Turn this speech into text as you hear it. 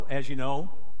as you know,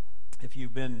 if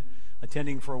you've been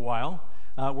attending for a while,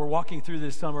 we're walking through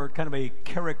this summer kind of a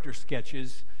character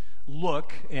sketches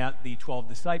look at the 12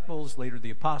 disciples, later the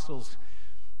apostles,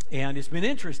 and it's been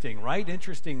interesting, right?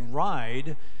 Interesting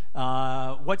ride.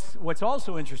 What's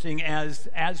also interesting as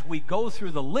we go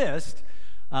through the list,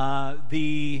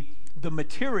 the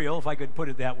material, if I could put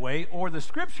it that way, or the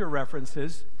scripture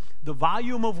references, the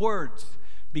volume of words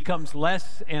becomes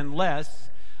less and less.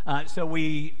 So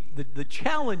the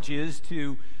challenge is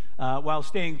to, while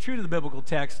staying true to the biblical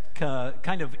text,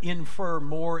 kind of infer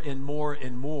more and more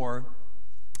and more,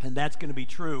 and that's going to be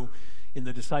true in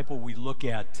the disciple we look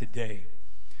at today.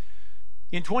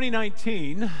 In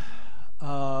 2019,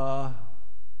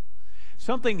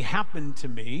 something happened to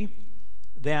me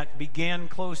that began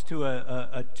close to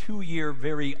a 2-year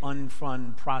very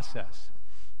unfun process.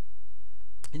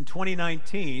 In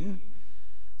 2019,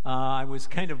 I was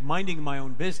kind of minding my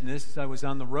own business. I was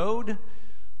on the road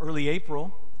early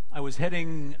April. I was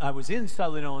in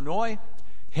Southern Illinois,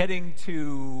 heading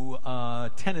to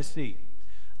Tennessee.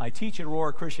 I teach at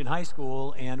Aurora Christian High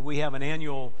School, and we have an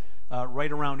annual,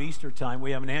 right around Easter time,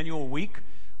 we have an annual week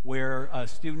where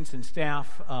students and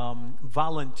staff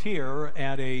volunteer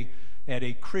at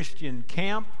a Christian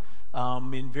camp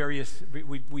in various,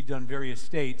 we've done various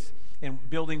states, and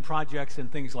building projects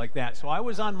and things like that. So I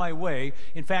was on my way.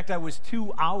 In fact, I was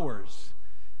 2 hours,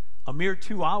 a mere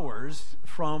 2 hours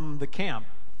from the camp,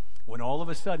 when all of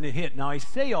a sudden it hit. Now, I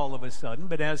say all of a sudden,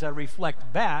 but as I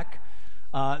reflect back,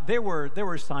 there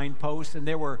were signposts and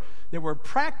there were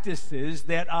practices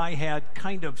that I had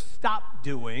kind of stopped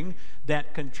doing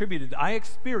that contributed. I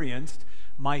experienced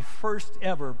my first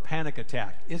ever panic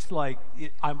attack. It's like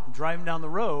I'm driving down the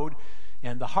road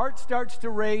and the heart starts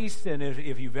to race, and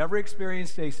if you've ever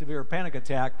experienced a severe panic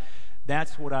attack,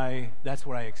 that's what I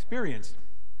experienced.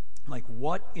 Like,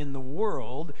 what in the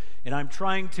world? And I'm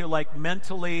trying to, like,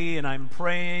 mentally, and I'm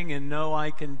praying, and no,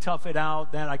 I can tough it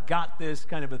out, that I got this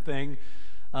kind of a thing,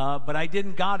 but I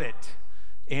didn't got it.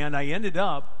 And I ended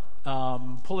up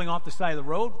pulling off the side of the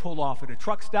road, pulled off at a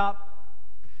truck stop,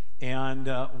 and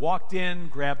walked in,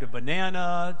 grabbed a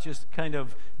banana, just kind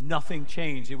of nothing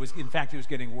changed. In fact, it was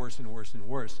getting worse and worse and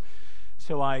worse.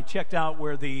 So I checked out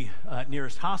where the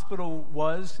nearest hospital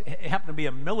was. It happened to be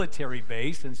a military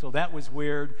base, and so that was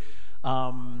weird.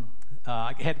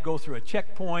 I had to go through a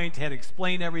checkpoint, had to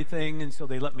explain everything, and so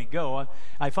they let me go.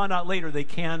 I found out later they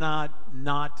cannot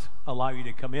not allow you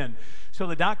to come in. So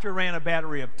the doctor ran a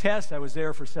battery of tests. I was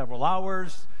there for several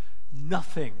hours.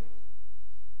 Nothing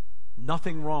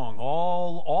wrong.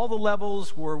 All the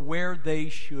levels were where they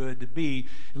should be.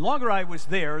 And the longer I was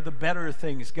there, the better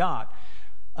things got.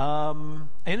 I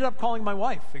ended up calling my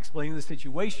wife, explaining the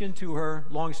situation to her.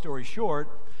 Long story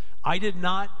short, I did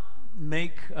not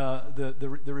make the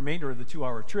remainder of the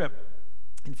 2-hour trip.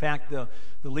 In fact, the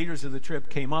leaders of the trip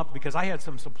came up because I had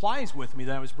some supplies with me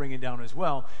that I was bringing down as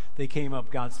well. They came up,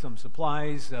 got some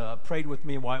supplies, prayed with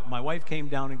me. My wife came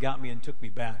down and got me and took me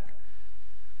back.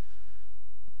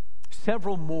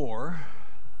 Several more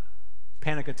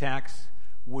panic attacks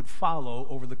would follow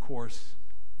over the course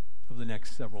of the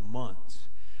next several months.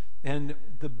 And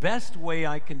the best way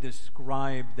I can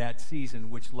describe that season,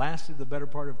 which lasted the better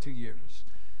part of 2 years,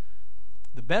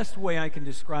 the best way I can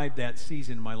describe that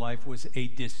season in my life was a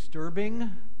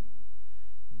disturbing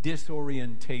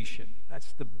disorientation.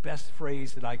 That's the best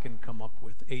phrase that I can come up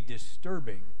with, a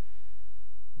disturbing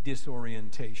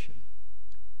disorientation.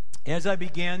 As I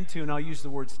began to, and I'll use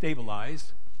the word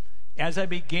stabilize, as I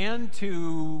began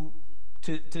to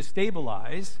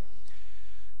stabilize,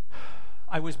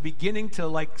 I was beginning to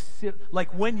like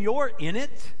when you're in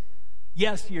it,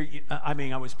 yes,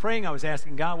 I was praying, I was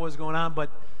asking God what was going on,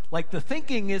 but like the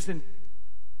thinking's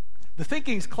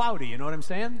cloudy, you know what I'm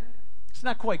saying? It's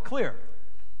not quite clear.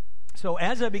 So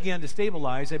as I began to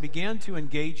stabilize, I began to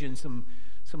engage in some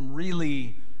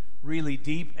really, really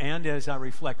deep, and as I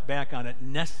reflect back on it,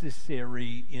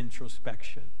 necessary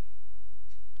introspection.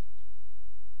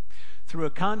 Through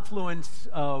a confluence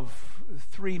of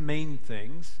 3 main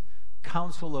things: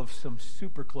 counsel of some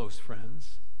super close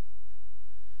friends,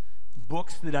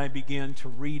 books that I began to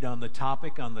read on the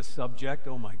topic, on the subject.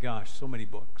 Oh my gosh, so many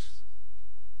books.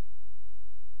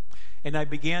 And I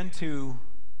began to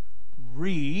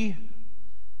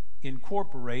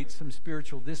incorporate some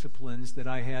spiritual disciplines that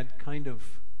I had kind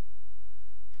of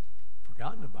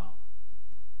forgotten about,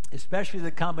 especially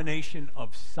the combination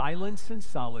of silence and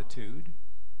solitude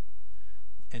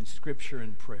and scripture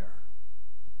and prayer.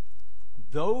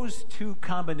 Those 2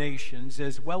 combinations,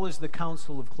 as well as the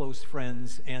counsel of close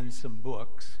friends and some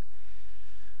books,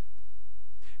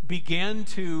 began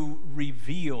to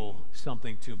reveal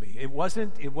something to me. It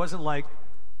wasn't like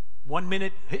 1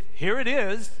 minute, here it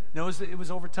is. No, it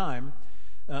was over time,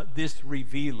 this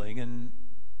revealing. And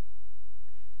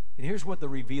here's what the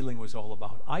revealing was all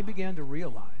about. I began to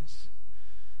realize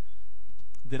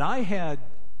that I had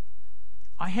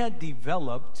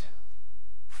developed,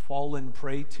 fallen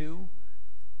prey to,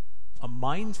 a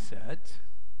mindset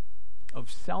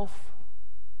of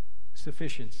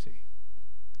self-sufficiency.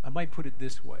 I might put it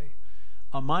this way.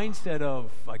 A mindset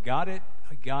of, I got it,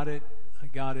 I got it, I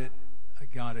got it, I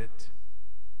got it,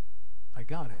 I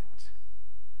got it.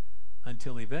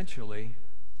 Until eventually,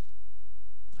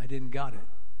 I didn't got it.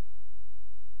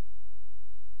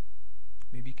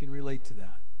 Maybe you can relate to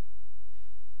that.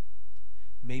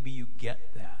 Maybe you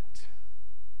get that.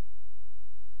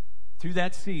 Through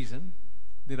that season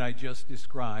that I just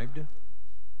described,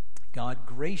 God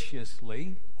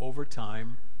graciously, over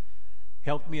time,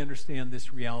 helped me understand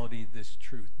this reality, this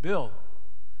truth. Bill,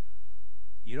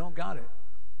 you don't got it,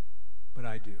 but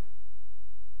I do.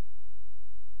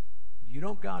 You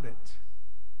don't got it,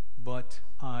 but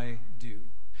I do.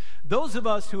 Those of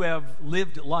us who have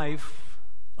lived life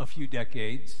a few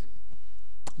decades,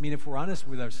 I mean, if we're honest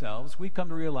with ourselves, we've come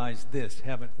to realize this,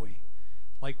 haven't we?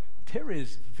 Like,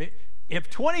 if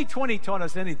 2020 taught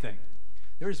us anything,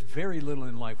 there's very little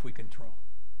in life we control.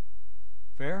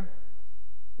 Fair?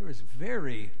 There is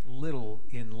very little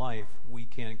in life we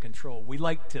can control. We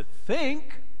like to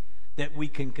think that we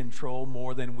can control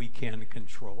more than we can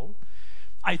control.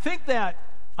 I think that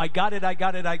I got it, I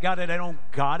don't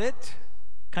got it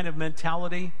kind of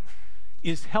mentality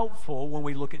is helpful when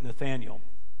we look at Nathanael.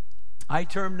 I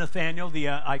term Nathanael the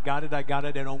I got it, I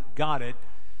don't got it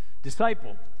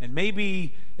disciple. And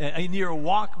maybe in your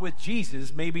walk with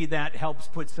Jesus, maybe that helps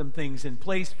put some things in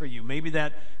place for you. Maybe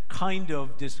that kind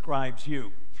of describes you.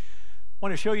 I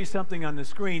want to show you something on the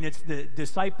screen. It's the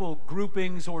disciple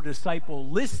groupings or disciple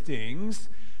listings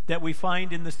that we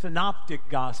find in the synoptic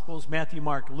gospels, Matthew,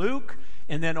 Mark, Luke,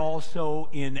 and then also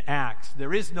in Acts.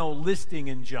 There is no listing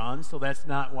in John, so that's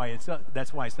why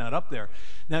it's not up there.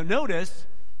 Now notice,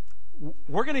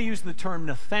 we're going to use the term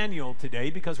Nathanael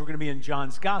today because we're going to be in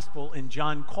John's gospel, and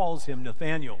John calls him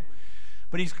Nathanael.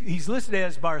 But he's listed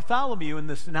as Bartholomew in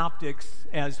the synoptics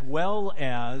as well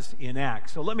as in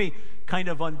Acts. So let me kind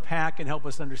of unpack and help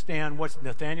us understand what's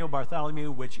Nathanael, Bartholomew,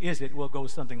 which is it? We'll go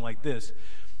something like this.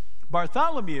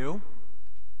 Bartholomew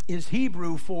is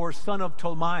Hebrew for son of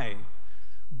Ptolemy.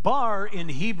 Bar in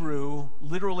Hebrew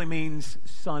literally means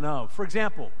son of. For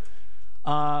example,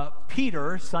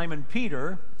 Peter, Simon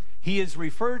Peter, he is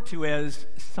referred to as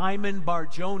Simon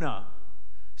Bar-Jonah,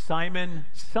 Simon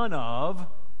son of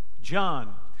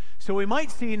John. So we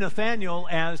might see Nathanael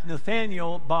as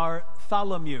Nathanael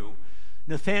Bartholomew,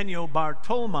 Nathanael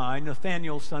Bar-Ptolemy,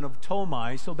 Nathanael son of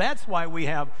Ptolemy. So that's why we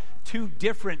have two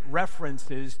different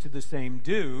references to the same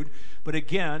dude. But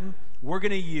again, we're going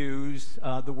to use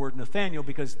the word Nathanael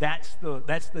because that's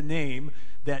the name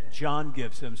that John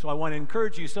gives him. So I want to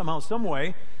encourage you somehow, some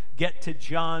way, get to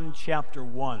John chapter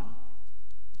 1.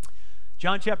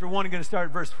 John chapter 1, I'm going to start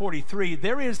at verse 43.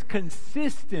 There is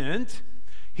consistent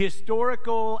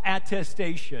historical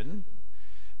attestation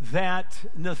that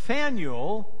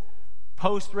Nathanael,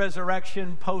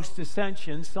 post-resurrection,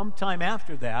 post-ascension, sometime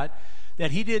after that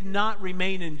he did not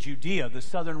remain in Judea, the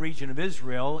southern region of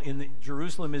Israel.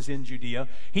 Jerusalem is in Judea.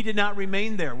 He did not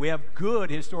remain there. We have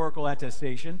good historical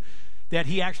attestation that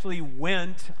he actually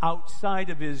went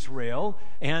outside of Israel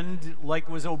and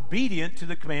was obedient to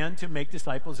the command to make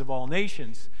disciples of all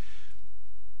nations.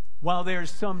 While there's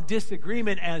some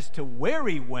disagreement as to where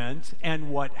he went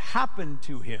and what happened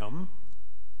to him,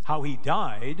 how he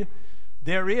died,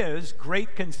 there is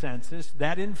great consensus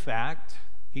that, in fact,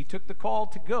 he took the call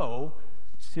to go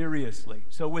seriously.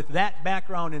 So with that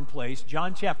background in place,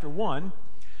 John chapter 1,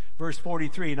 verse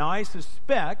 43. Now, I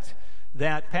suspect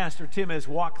that Pastor Tim has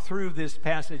walked through this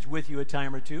passage with you a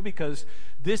time or two because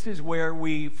this is where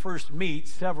we first meet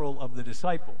several of the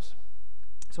disciples.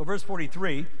 So verse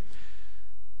 43,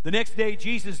 the next day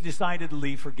Jesus decided to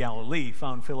leave for Galilee,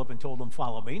 found Philip and told him,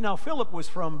 "Follow me." Now Philip was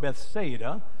from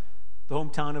Bethsaida, the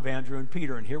hometown of Andrew and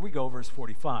Peter. And here we go, verse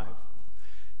 45.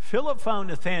 Philip found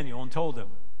Nathanael and told him,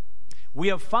 "We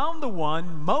have found the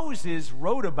one Moses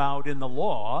wrote about in the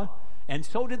law, and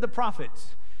so did the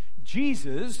prophets,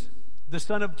 Jesus, the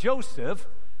son of Joseph,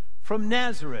 from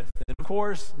Nazareth." And of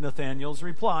course, Nathanael's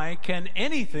reply, "Can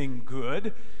anything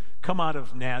good come out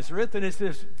of Nazareth?" And it's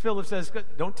if Philip says,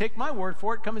 "Don't take my word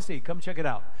for it. Come and see. Come check it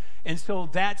out." And so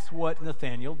that's what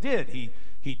Nathanael did.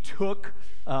 He took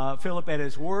Philip at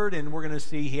his word, and we're going to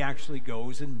see he actually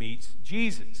goes and meets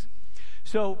Jesus.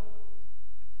 So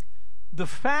the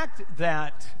fact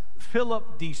that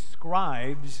Philip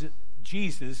describes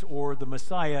Jesus or the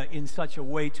Messiah in such a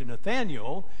way to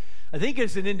Nathanael, I think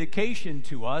is an indication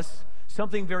to us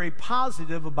something very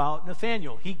positive about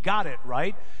Nathanael. He got it,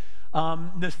 right?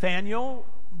 Nathanael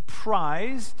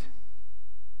prized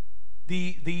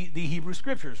the Hebrew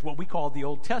Scriptures, what we call the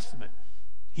Old Testament.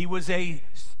 He was a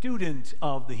student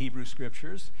of the Hebrew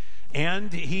Scriptures,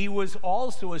 and he was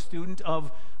also a student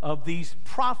of these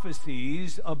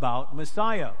prophecies about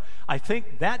Messiah. I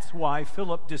think that's why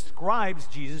Philip describes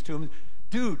Jesus to him.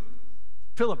 Dude,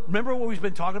 Philip, remember what we've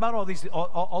been talking about all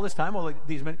this time, all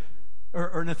these men,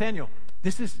 or Nathanael?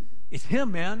 It's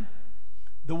him, man.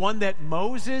 The one that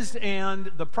Moses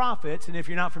and the prophets, and if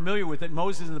you're not familiar with it,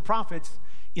 Moses and the prophets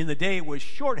in the day was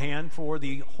shorthand for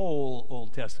the whole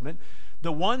Old Testament.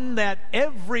 The one that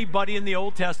everybody in the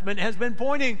Old Testament has been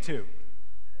pointing to.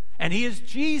 And he is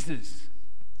Jesus.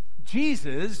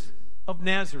 Jesus of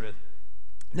Nazareth.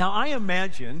 Now, I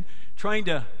imagine trying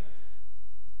to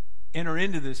enter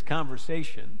into this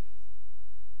conversation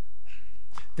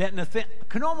that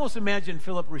can almost imagine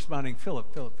Philip responding,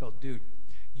 Philip, dude,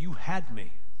 you had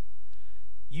me.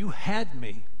 You had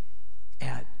me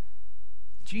at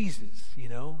Jesus,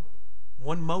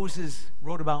 one Moses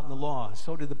wrote about in the law,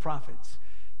 so did the prophets.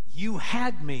 You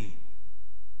had me,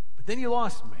 but then you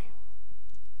lost me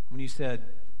when you said,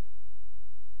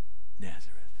 Nazareth.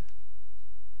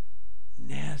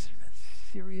 Nazareth,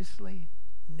 seriously?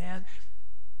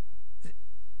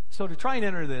 So to try and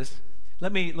enter this,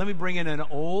 let me bring in an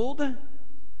old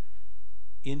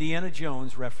Indiana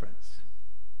Jones reference.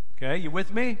 Okay, you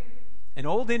with me? An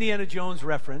old Indiana Jones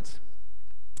reference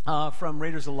from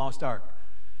Raiders of the Lost Ark.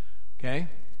 Okay?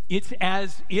 It's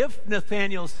as if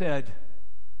Nathanael said,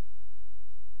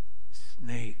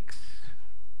 snakes.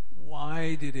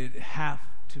 Why did it have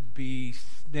to be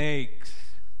snakes?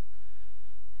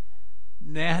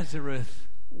 Nazareth.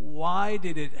 Why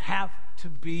did it have to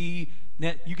be...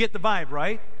 You get the vibe,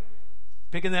 right?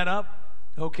 Picking that up?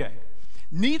 Okay.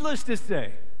 Needless to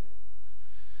say,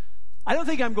 I don't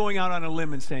think I'm going out on a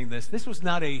limb and saying this. This was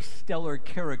not a stellar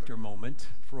character moment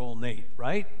for old Nate,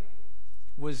 right?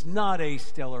 Was not a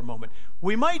stellar moment.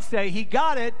 We might say he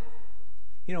got it.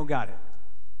 He don't got it,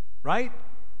 right?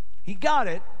 He got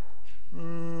it. He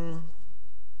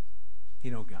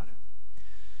don't got it.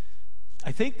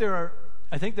 I think there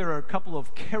are a couple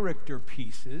of character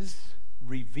pieces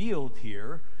revealed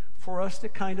here for us to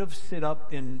kind of sit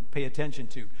up and pay attention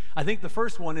to. I think the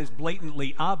first one is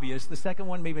blatantly obvious. The second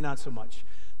one, maybe not so much.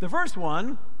 The first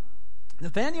one,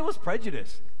 Nathanael was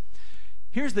prejudiced.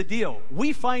 Here's the deal.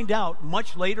 We find out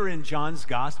much later in John's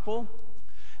gospel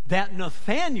that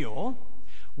Nathanael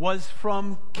was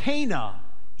from Cana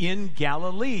in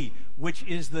Galilee, which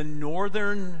is the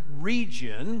northern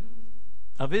region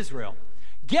of Israel.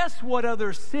 Guess what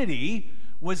other city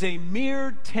was a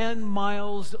mere 10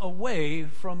 miles away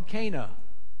from Cana?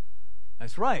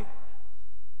 That's right,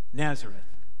 Nazareth.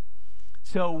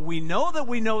 So we know that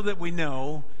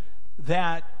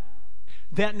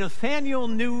Nathanael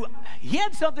knew he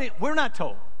had something. We're not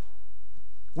told.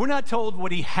 We're not told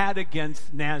what he had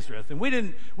against Nazareth. And we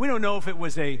don't know if it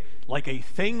was like a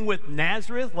thing with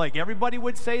Nazareth, like everybody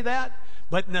would say that.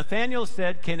 But Nathanael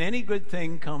said, can any good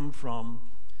thing come from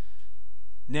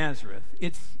Nazareth?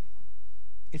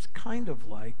 It's kind of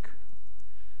like,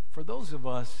 for those of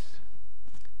us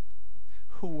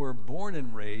who were born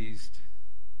and raised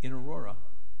in Aurora,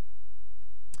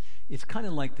 it's kind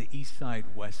of like the east side,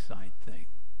 west side thing.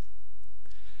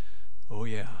 Oh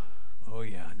yeah,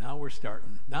 now we're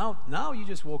starting. Now you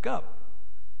just woke up.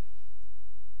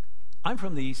 I'm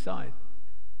from the east side,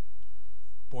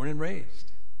 born and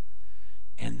raised.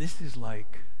 And this is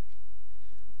like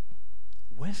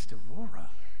West Aurora.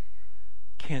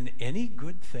 Can any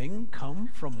good thing come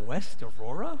from West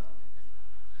Aurora?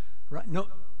 Right? No,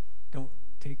 don't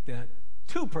take that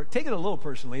take it a little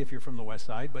personally if you're from the west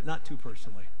side, but not too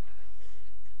personally.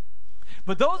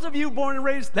 But those of you born and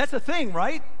raised, that's a thing,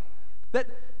 right?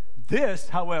 This,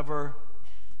 however,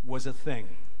 was a thing.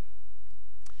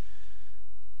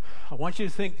 I want you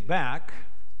to think back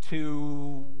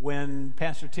to when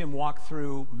Pastor Tim walked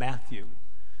through Matthew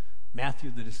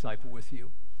the disciple with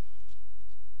you.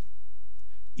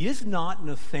 Is not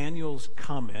Nathanael's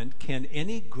comment, can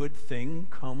any good thing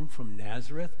come from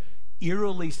Nazareth,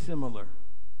 eerily similar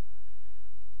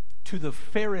to the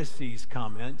Pharisees'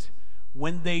 comment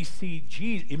when they see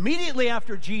Jesus? Immediately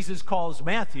after Jesus calls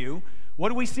Matthew, what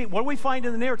do we see? What do we find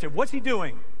in the narrative? What's he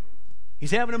doing?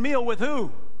 He's having a meal with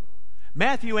who?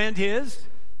 Matthew and his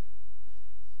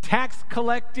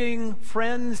tax-collecting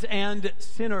friends and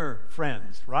sinner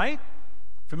friends, right?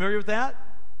 Familiar with that?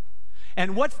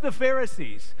 And what's the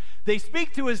Pharisees? They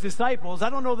speak to his disciples. I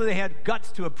don't know that they had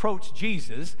guts to approach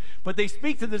Jesus, but they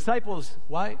speak to the disciples.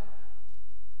 Why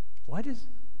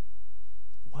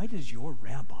does your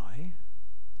rabbi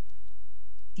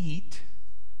eat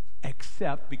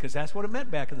except, because that's what it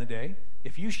meant back in the day.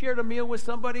 If you shared a meal with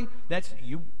somebody, that's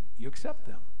you accept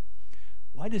them.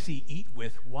 Why does he eat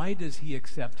with? Why does he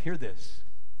accept? Hear this.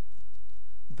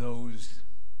 Those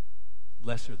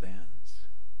lesser thans.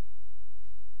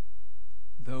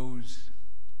 Those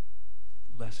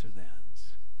lesser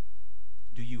thans.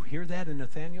 Do you hear that in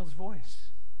Nathanael's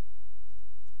voice?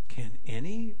 Can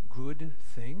any good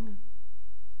thing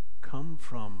come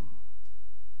from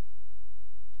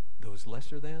those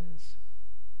lesser thans?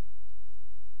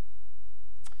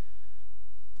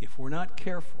 If we're not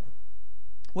careful,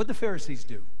 what did the Pharisees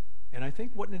do? And I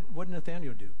think what did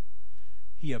Nathanael do?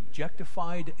 He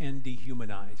objectified and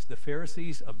dehumanized. The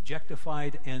Pharisees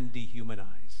objectified and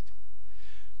dehumanized.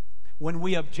 When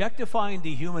we objectify and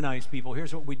dehumanize people,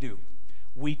 here's what we do.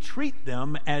 We treat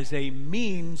them as a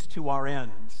means to our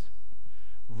ends,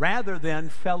 rather than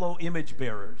fellow image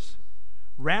bearers,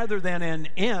 rather than an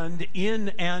end in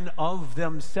and of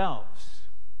themselves.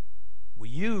 We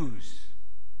use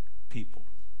people.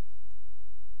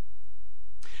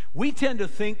 We tend to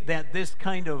think that this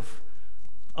kind of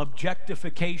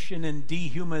objectification and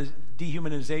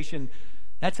dehumanization,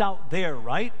 that's out there,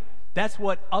 right? That's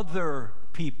what other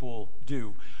people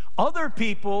do. Other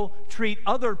people treat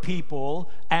other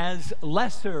people as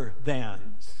lesser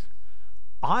thans.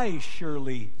 I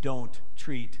surely don't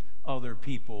treat other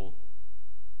people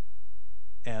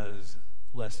as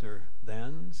lesser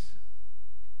thans.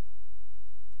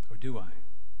 Or do I?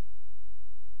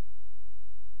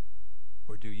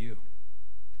 Or do you?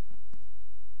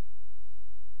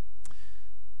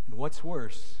 And what's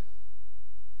worse,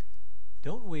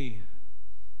 don't we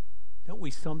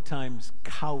sometimes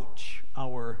couch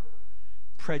our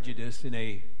prejudice in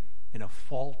a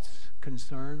false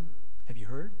concern? Have you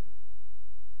heard?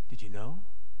 Did you know?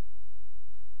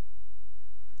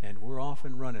 And we're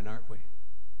often running, aren't we?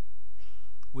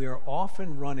 We are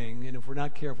often running, and if we're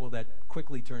not careful, that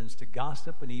quickly turns to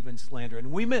gossip and even slander.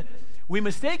 And we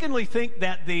mistakenly think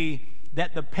that the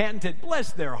patented,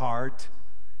 bless their heart,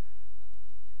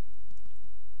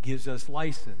 gives us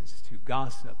license to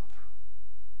gossip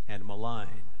and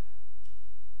malign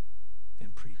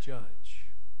and prejudge.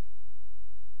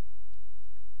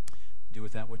 Do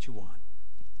with that what you want.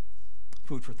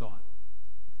 Food for thought.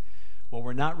 Well,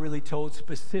 we're not really told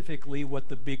specifically what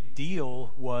the big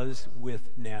deal was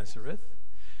with Nazareth.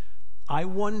 I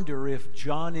wonder if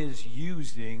John is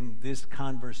using this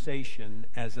conversation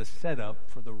as a setup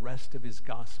for the rest of his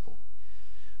gospel.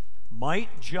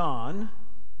 Might John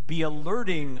be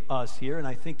alerting us here, and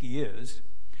I think he is,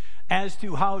 as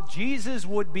to how Jesus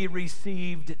would be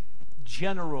received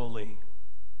generally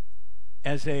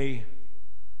as a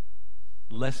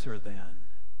lesser than,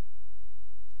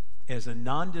 as a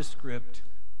nondescript,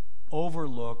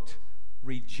 overlooked,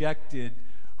 rejected.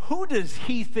 Who does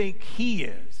he think he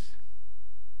is?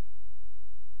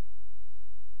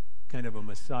 Kind of a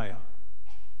Messiah.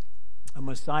 A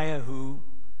Messiah who,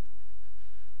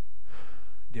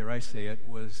 dare I say it,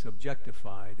 was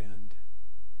objectified and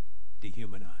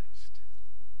dehumanized.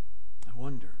 I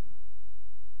wonder.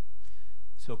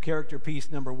 So character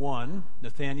piece number one,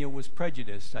 Nathanael was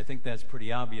prejudiced. I think that's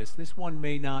pretty obvious. This one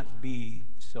may not be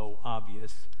so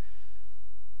obvious.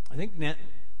 I think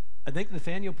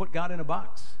Nathanael put God in a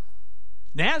box.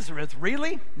 Nazareth,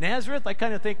 really? Nazareth? I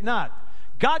kind of think not.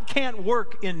 God can't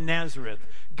work in Nazareth.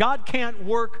 God can't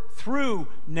work through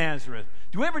Nazareth.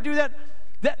 Do we ever do that?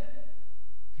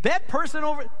 That person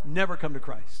over, never come to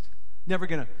Christ. Never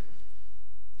gonna.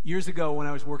 Years ago when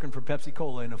I was working for Pepsi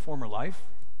Cola in a former life,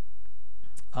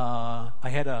 I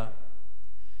had a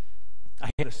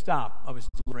stop. I was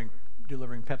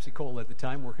delivering Pepsi Cola at the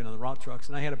time, working on the route trucks,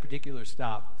 and I had a particular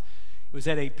stop. It was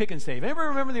at a Pick and Save. Anybody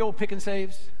remember the old Pick and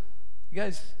Saves? You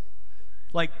guys,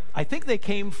 I think they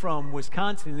came from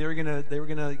Wisconsin. They were gonna,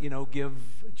 give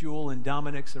Jewel and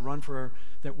Dominic's a run for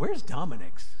that. Where's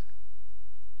Dominic's?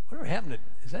 Whatever happened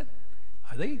to?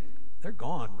 They're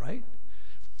gone, right?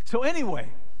 So anyway,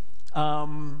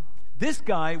 this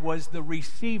guy was the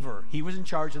receiver. He was in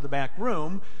charge of the back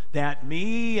room that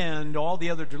me and all the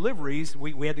other deliveries,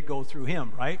 we had to go through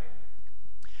him, right?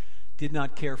 Did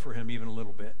not care for him even a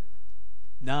little bit.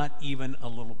 Not even a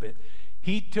little bit.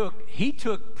 He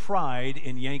took pride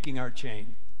in yanking our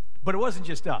chain. But it wasn't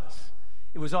just us.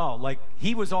 It was all,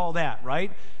 he was all that,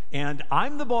 right? And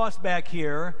I'm the boss back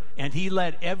here, and he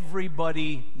let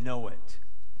everybody know it.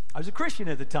 I was a Christian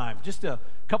at the time, just a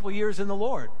couple of years in the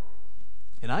Lord.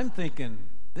 And I'm thinking,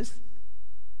 this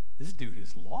this dude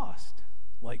is lost.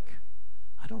 Like,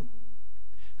 I don't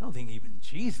think even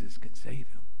Jesus can save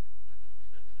him.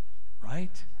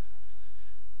 Right?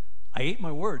 I ate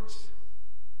my words.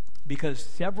 Because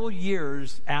several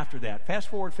years after that, fast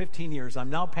forward 15 years, I'm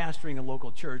now pastoring a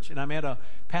local church, and I'm at a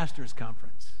pastor's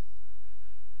conference.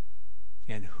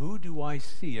 And who do I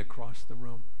see across the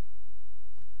room?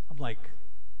 I'm like,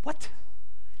 what?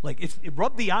 Like, it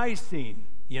rubbed the eyes scene,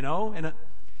 you know?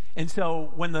 And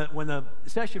so when the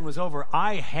session was over,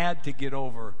 I had to get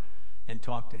over and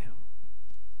talk to him.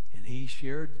 And he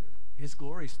shared his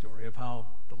glory story of how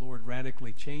the Lord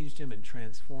radically changed him and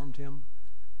transformed him.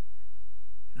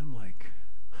 And I'm like,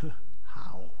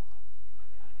 how?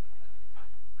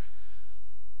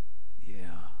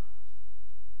 Yeah.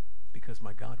 Because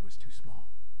my God was too small.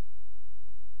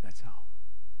 That's how.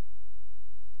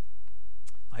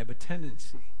 I have a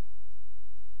tendency,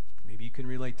 maybe you can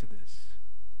relate to this.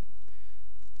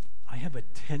 I have a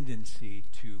tendency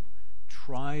to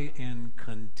try and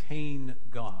contain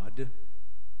God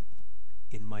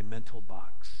in my mental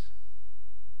box.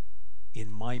 In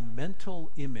my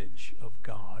mental image of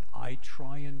God, I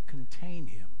try and contain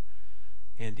him.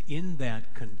 And in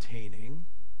that containing,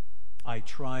 I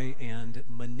try and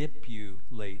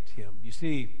manipulate him. You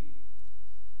see,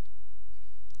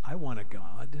 I want a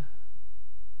God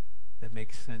that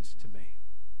makes sense to me.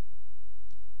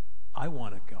 I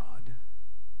want a God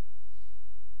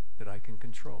that I can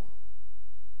control.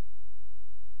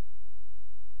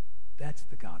 That's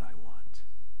the God I want.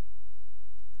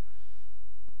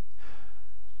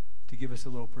 To give us a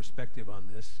little perspective on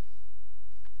this,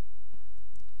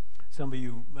 some of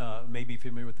you may be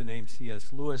familiar with the name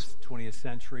C.S. Lewis, 20th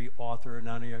century author,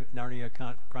 Narnia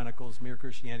Chronicles, Mere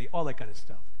Christianity, all that kind of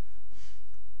stuff.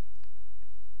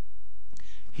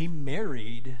 He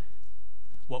married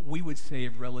what we would say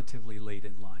relatively late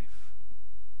in life.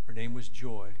 Her name was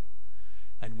Joy,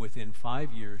 and within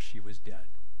 5 years she was dead.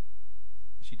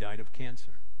 She died of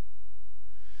cancer.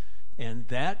 And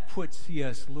that put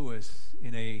C.S. Lewis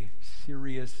in a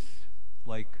serious,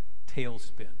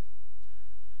 tailspin.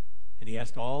 And he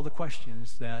asked all the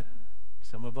questions that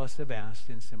some of us have asked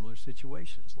in similar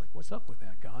situations. Like, what's up with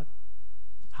that, God?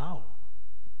 How?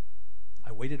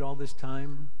 I waited all this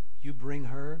time. You bring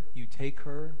her. You take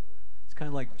her. It's kind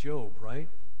of like Job, right?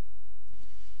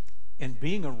 And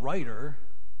being a writer,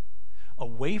 a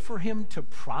way for him to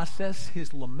process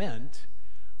his lament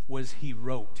was he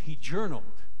wrote. He journaled.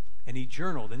 And he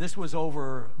journaled. And this was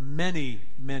over many,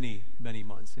 many, many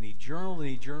months. And he journaled and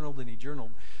he journaled and he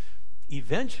journaled.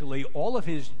 Eventually, all of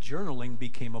his journaling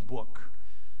became a book.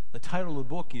 The title of the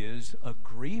book is A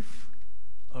Grief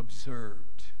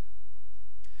Observed.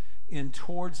 And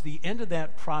towards the end of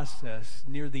that process,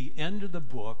 near the end of the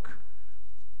book,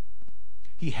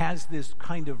 he has this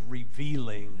kind of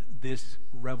revealing, this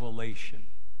revelation.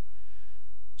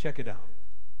 Check it out.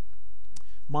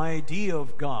 My idea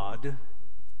of God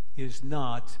is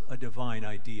not a divine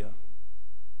idea.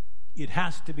 It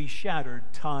has to be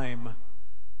shattered time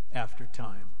after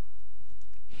time.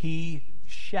 He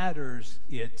shatters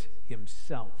it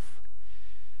himself.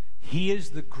 He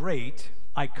is the great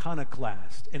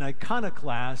iconoclast. An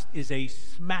iconoclast is a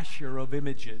smasher of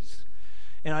images.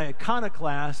 An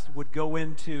iconoclast would go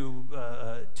into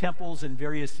temples and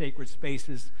various sacred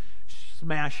spaces,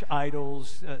 smash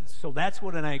idols. So that's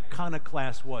what an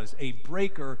iconoclast was, a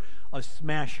breaker, a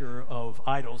smasher of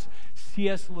idols.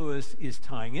 C.S. Lewis is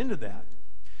tying into that.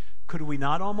 Could we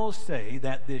not almost say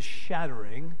that this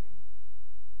shattering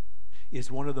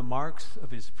is one of the marks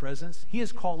of his presence? He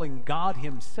is calling God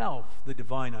himself the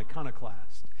divine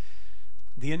iconoclast.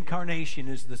 The incarnation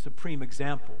is the supreme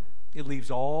example. It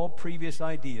leaves all previous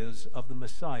ideas of the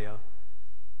Messiah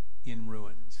in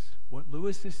ruins. What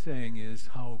Lewis is saying is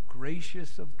how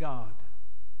gracious of God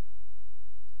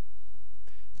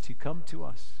to come to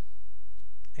us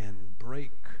and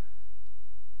break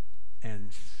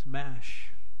and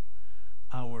smash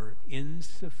our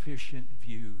insufficient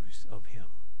views of him,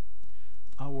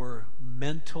 our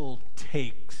mental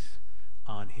takes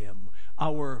on him,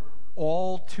 our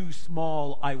all too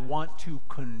small, I want to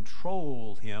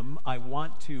control him, I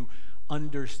want to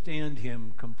understand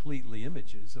him completely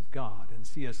images of God. And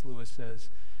C.S. Lewis says,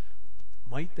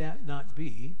 might that not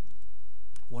be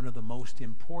one of the most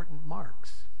important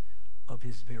marks of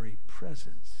his very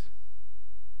presence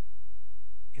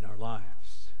in our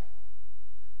lives?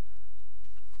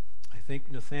 I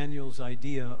think Nathanael's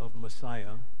idea of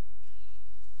Messiah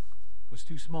was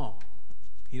too small.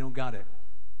 He don't got it.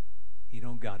 He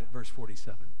don't got it. Verse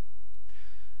 47.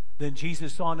 Then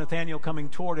Jesus saw Nathanael coming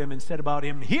toward him and said about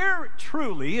him, "Here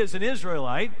truly is an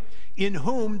Israelite in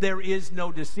whom there is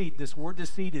no deceit." This word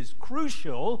deceit is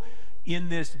crucial in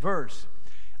this verse.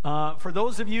 For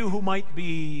those of you who might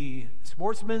be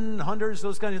sportsmen, hunters,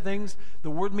 those kind of things,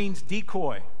 the word means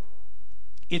decoy.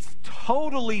 It's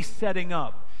totally setting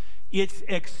up. It's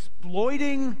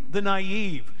exploiting the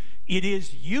naive. It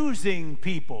is using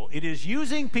people. It is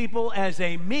using people as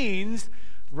a means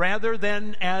rather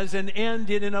than as an end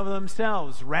in and of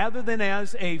themselves, rather than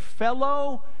as a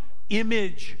fellow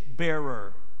image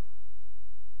bearer.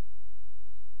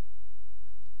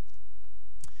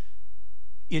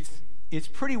 It's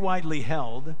pretty widely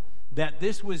held that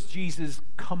this was Jesus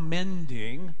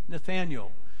commending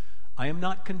Nathanael. I am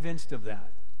not convinced of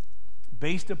that.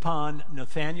 Based upon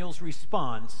Nathanael's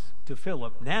response to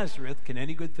Philip, Nazareth, can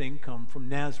any good thing come from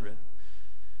Nazareth?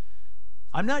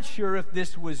 I'm not sure if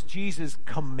this was Jesus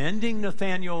commending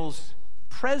Nathanael's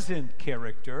present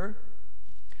character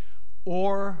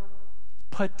or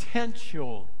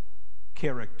potential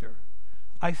character.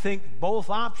 I think both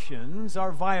options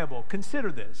are viable.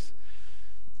 Consider this.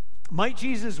 Might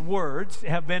Jesus' words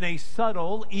have been a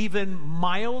subtle, even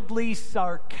mildly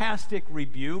sarcastic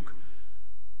rebuke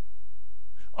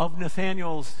of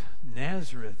Nathanael's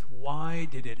Nazareth? Why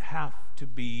did it have to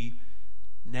be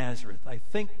Nazareth? I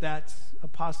think that's a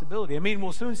possibility. I mean,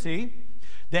 we'll soon see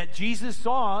that Jesus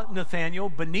saw Nathanael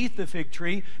beneath the fig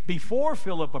tree before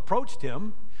Philip approached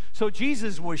him. So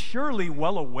Jesus was surely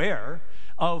well aware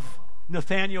of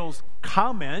Nathanael's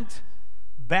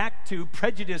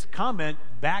prejudiced comment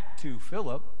back to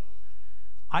Philip.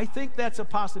 I think that's a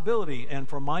possibility, and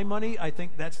for my money, I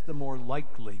think that's the more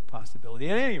likely possibility.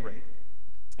 At any rate,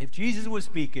 if Jesus was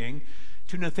speaking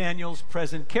to Nathanael's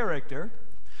present character,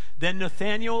 then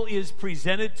Nathanael is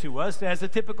presented to us as a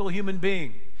typical human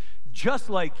being, just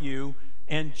like you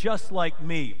and just like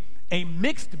me. A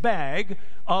mixed bag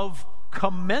of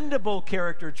commendable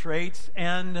character traits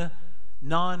and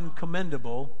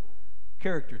non-commendable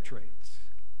character traits.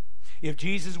 If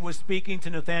Jesus was speaking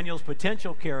to Nathanael's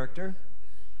potential character,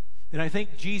 then I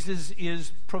think Jesus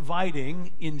is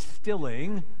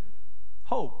instilling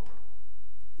hope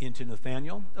into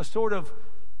Nathanael, a sort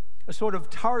of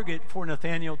target for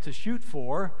Nathanael to shoot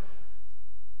for,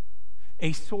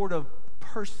 a sort of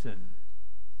person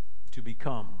to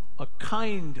become, a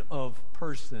kind of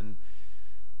person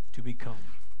to become.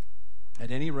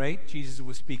 At any rate, Jesus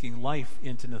was speaking life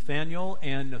into Nathanael,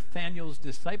 and Nathanael's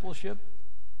discipleship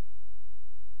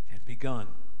had begun.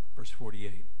 Verse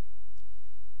 48.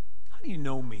 "How do you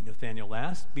know me?" Nathanael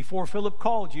asked. "Before Philip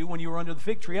called you, when you were under the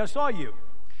fig tree, I saw you."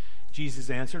 Jesus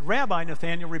answered. "Rabbi,"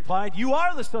 Nathanael replied, "you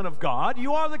are the Son of God.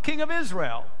 You are the King of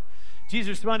Israel." Jesus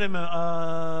responded to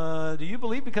him, "Do you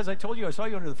believe because I told you I saw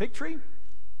you under the fig tree?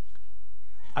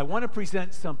 I want to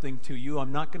present something to you.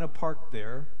 I'm not going to park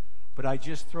there, but I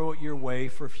just throw it your way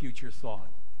for future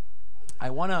thought. I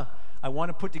want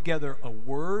to put together a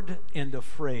word and a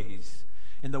phrase.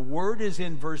 And the word is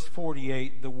in verse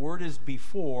 48. The word is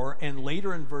before, and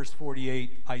later in verse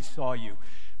 48, I saw you.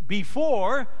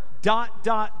 Before, ...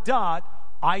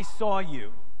 I saw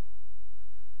you.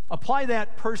 Apply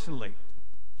that personally.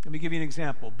 Let me give you an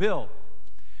example. Bill,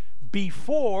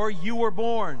 before you were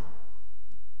born,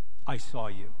 I saw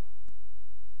you.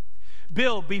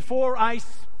 Bill, before I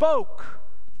spoke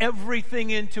everything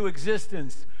into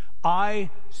existence, I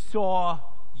saw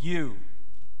you.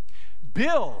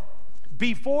 Bill,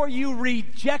 before you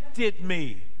rejected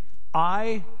me,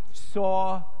 I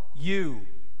saw you.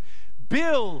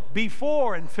 Bill,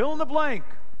 before, and fill in the blank,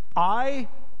 I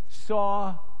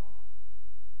saw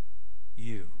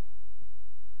you.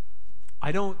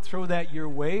 I don't throw that your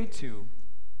way to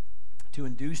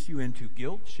induce you into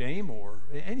guilt, shame, or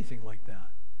anything like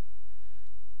that.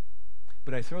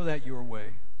 But I throw that your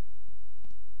way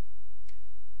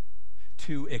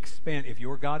to expand. If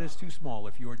your God is too small,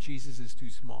 if your Jesus is too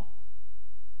small,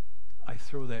 I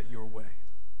throw that your way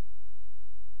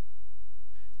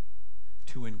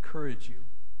to encourage you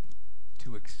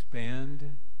to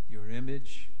expand your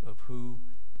image of who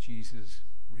Jesus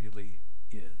really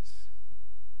is.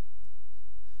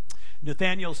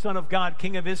 Nathanael's Son of God,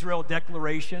 King of Israel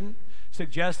declaration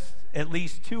suggests at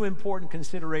least two important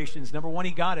considerations. Number one,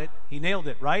 he got it. He nailed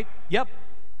it, right? Yep.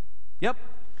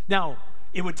 Now,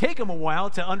 it would take him a while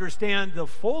to understand the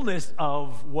fullness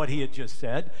of what he had just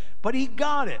said, but he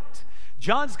got it.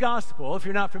 John's gospel, if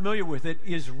you're not familiar with it,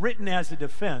 is written as a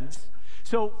defense.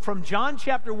 So from John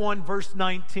chapter 1, verse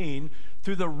 19,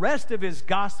 through the rest of his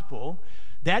gospel,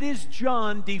 that is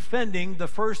John defending the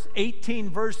first 18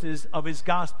 verses of his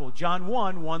gospel. John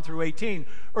 1 through 18.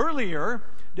 Earlier,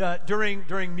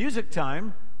 during music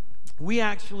time, we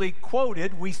actually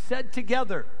quoted, we said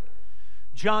together,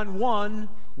 John 1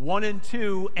 and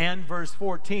 2, and verse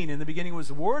 14. In the beginning was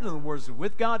the Word, and the Word was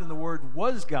with God, and the Word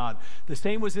was God. The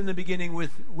same was in the beginning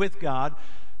with God.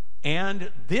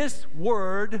 And this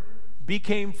Word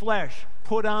became flesh,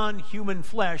 put on human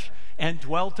flesh, and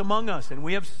dwelt among us. And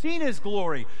we have seen His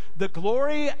glory, the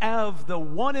glory of the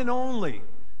one and only,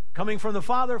 coming from the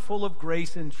Father, full of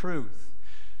grace and truth.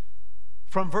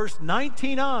 From verse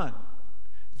 19 on,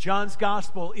 John's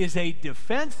gospel is a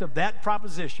defense of that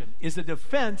proposition, is a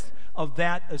defense of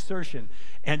that assertion.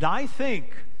 And I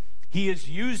think he is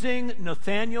using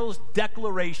Nathanael's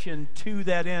declaration to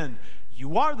that end.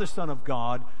 You are the Son of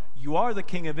God. You are the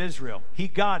King of Israel. He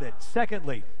got it.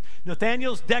 Secondly,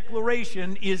 Nathanael's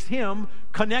declaration is him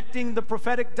connecting the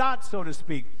prophetic dots, so to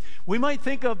speak. We might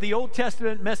think of the Old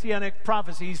Testament messianic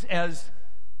prophecies as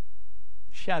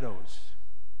shadows,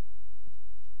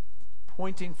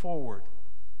 pointing forward,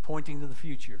 pointing to the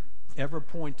future, ever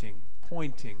pointing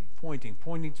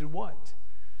to what?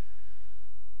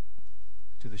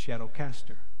 To the shadow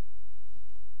caster,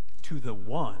 to the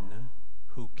one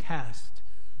who cast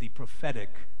the prophetic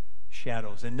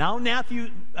shadows. And now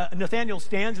Nathanael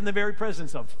stands in the very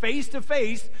presence of, face to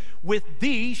face with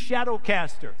the shadow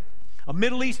caster, a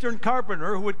Middle Eastern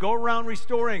carpenter who would go around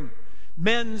restoring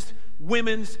men's,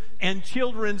 women's, and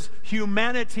children's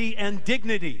humanity and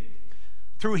dignity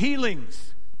through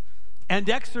healings and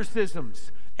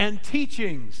exorcisms and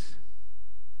teachings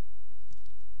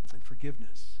and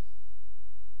forgiveness.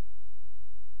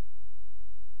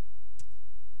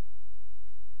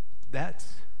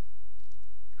 That's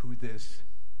who this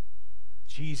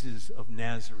Jesus of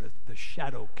Nazareth, the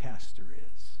shadow caster,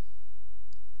 is.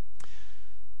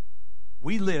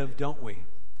 We live, don't we?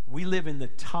 We live in the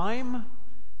time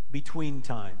between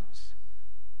times.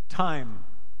 Time,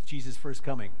 Jesus' first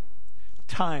coming.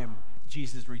 Time,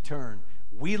 Jesus' return.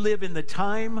 We live in the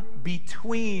time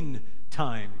between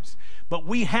times. But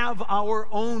we have our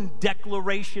own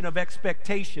declaration of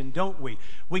expectation, don't we?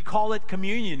 We call it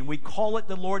communion. We call it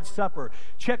the Lord's Supper.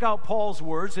 Check out Paul's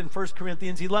words in 1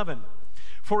 Corinthians 11.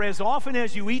 For as often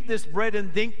as you eat this bread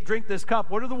and drink this cup,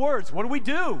 what are the words? What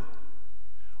do?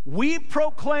 We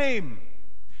proclaim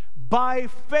by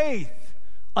faith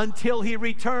until he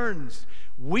returns.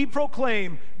 We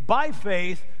proclaim by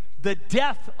faith the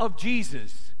death of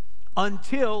Jesus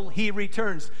until he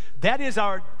returns. That is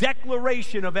our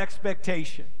declaration of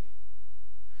expectation.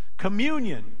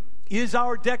 Communion is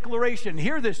our declaration.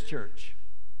 Hear this, church,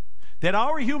 that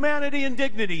our humanity and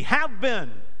dignity have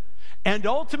been and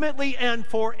ultimately and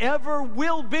forever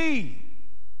will be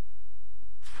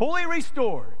fully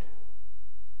restored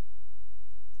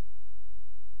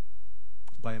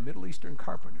by a Middle Eastern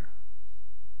carpenter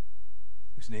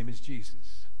whose name is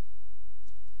Jesus,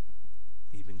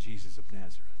 even Jesus of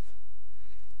Nazareth.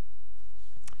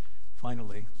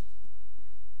 Finally,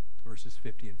 verses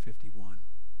 50 and 51.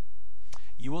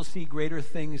 You will see greater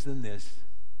things than this.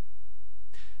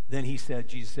 Then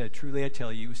Jesus said, truly I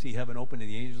tell you, see heaven open and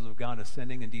the angels of God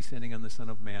ascending and descending on the Son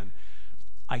of Man.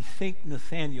 I think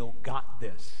Nathanael got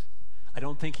this. I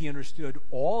don't think he understood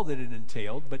all that it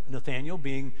entailed, but Nathanael,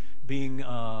 being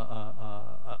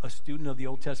a student of the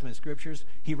Old Testament scriptures,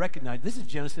 he recognized this is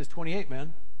Genesis 28,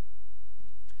 man.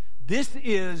 This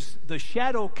is the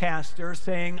shadow caster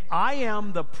saying, I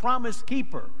am the promise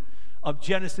keeper of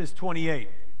Genesis 28.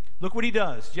 Look what he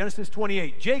does. Genesis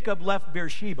 28. Jacob left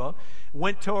Beersheba,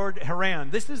 went toward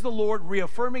Haran. This is the Lord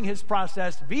reaffirming his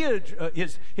process via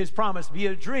his promise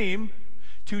via a dream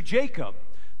to Jacob.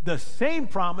 The same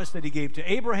promise that he gave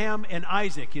to Abraham and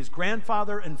Isaac, his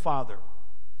grandfather and father.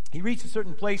 He reached a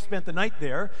certain place, spent the night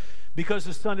there, because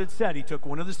the sun had set. He took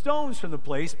one of the stones from the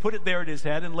place, put it there at his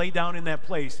head, and lay down in that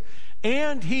place.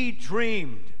 And he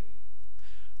dreamed.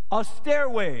 A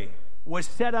stairway was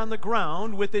set on the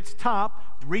ground with its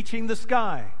top reaching the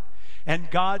sky.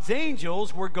 And God's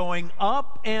angels were going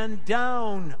up and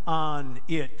down on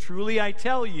it. Truly I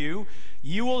tell you,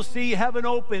 you will see heaven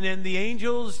open and the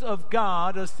angels of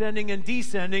God ascending and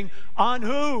descending on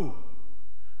who?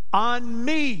 On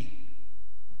me,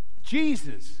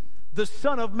 Jesus, the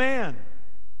Son of Man.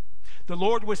 The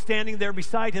Lord was standing there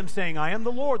beside him saying, I am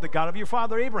the Lord, the God of your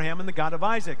father Abraham and the God of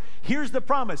Isaac. Here's the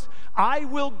promise. I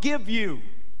will give you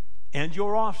and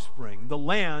your offspring the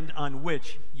land on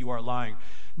which you are lying.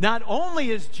 Not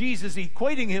only is Jesus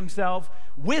equating himself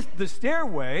with the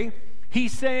stairway,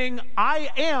 he's saying, I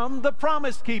am the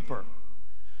promise keeper.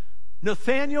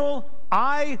 Nathanael,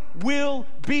 I will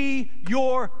be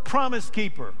your promise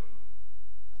keeper.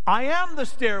 I am the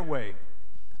stairway.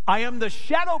 I am the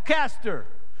shadow caster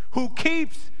who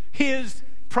keeps his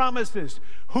promises,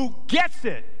 who gets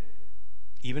it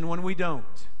even when we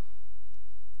don't.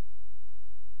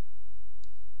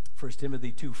 1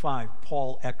 Timothy 2:5,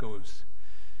 Paul echoes,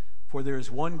 "For there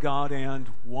is one God and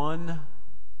one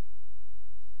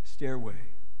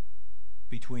stairway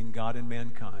between God and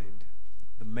mankind,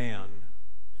 the man,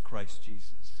 Christ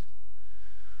Jesus."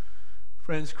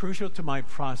 Friends, crucial to my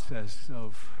process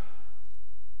of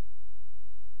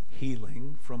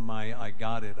healing from my I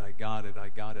got it, I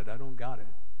don't got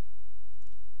it.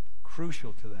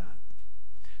 Crucial to that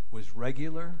was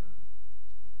regular,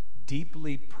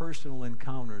 deeply personal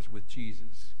encounters with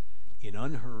Jesus in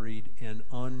unhurried and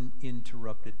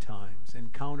uninterrupted times.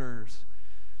 Encounters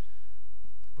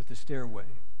with the stairway,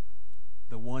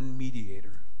 the one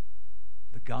mediator,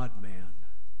 the God-man,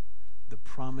 the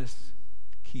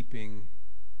promise-keeping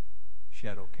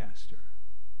shadow caster.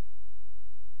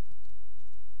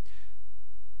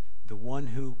 The one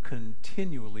who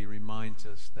continually reminds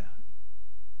us that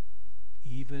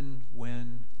even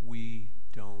when we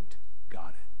don't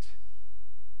got it,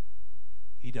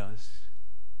 he does.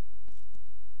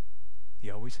 He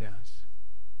always has.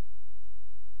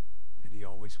 And he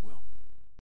always will.